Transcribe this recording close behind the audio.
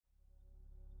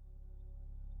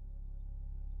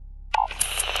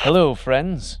Hello,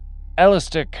 friends.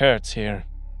 Alistair Kurtz here,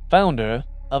 founder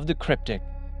of The Cryptic.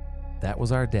 That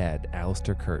was our dad,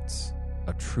 Alistair Kurtz,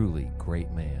 a truly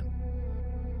great man.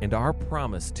 And our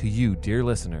promise to you, dear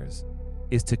listeners,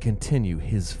 is to continue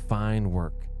his fine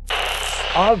work.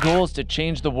 Our goal is to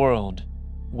change the world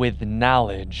with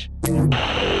knowledge. When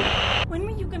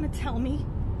were you gonna tell me?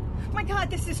 My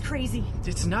God, this is crazy.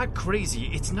 It's not crazy.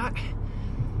 It's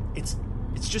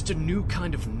just a new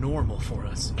kind of normal for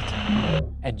us.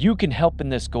 And you can help in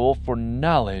this goal for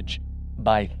knowledge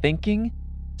by thinking,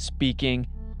 speaking,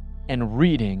 and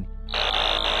reading.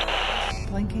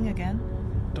 Blinking again?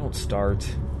 Don't start.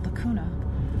 Lacuna.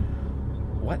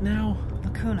 What now?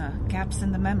 Lacuna. Gaps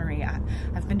in the memory.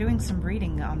 I've been doing some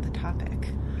reading on the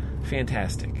topic.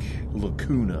 Fantastic.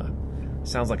 Lacuna.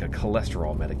 Sounds like a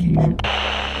cholesterol medication.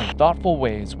 In thoughtful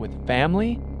ways with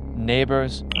family,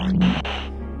 neighbors.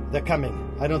 They're coming.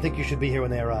 I don't think you should be here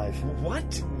when they arrive.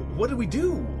 What? What do we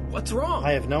do? What's wrong?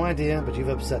 I have no idea, but you've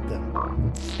upset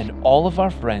them. And all of our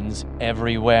friends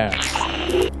everywhere.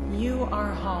 You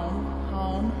are home.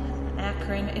 Home.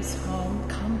 Akron is home.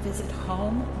 Come visit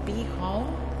home. Be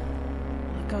home.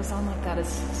 It goes on like that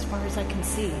as far as I can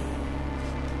see.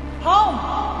 Home!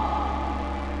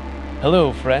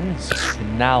 Hello, friends. To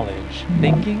knowledge.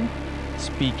 Thinking,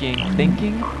 speaking,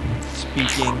 thinking,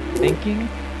 speaking, thinking,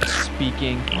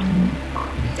 speaking.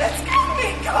 Excuse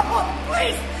me! Come on,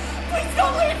 please! Please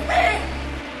don't leave me!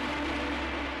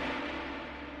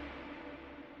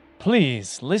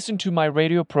 Please listen to my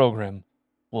radio program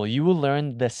where you will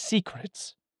learn the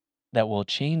secrets that will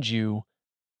change you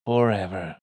forever.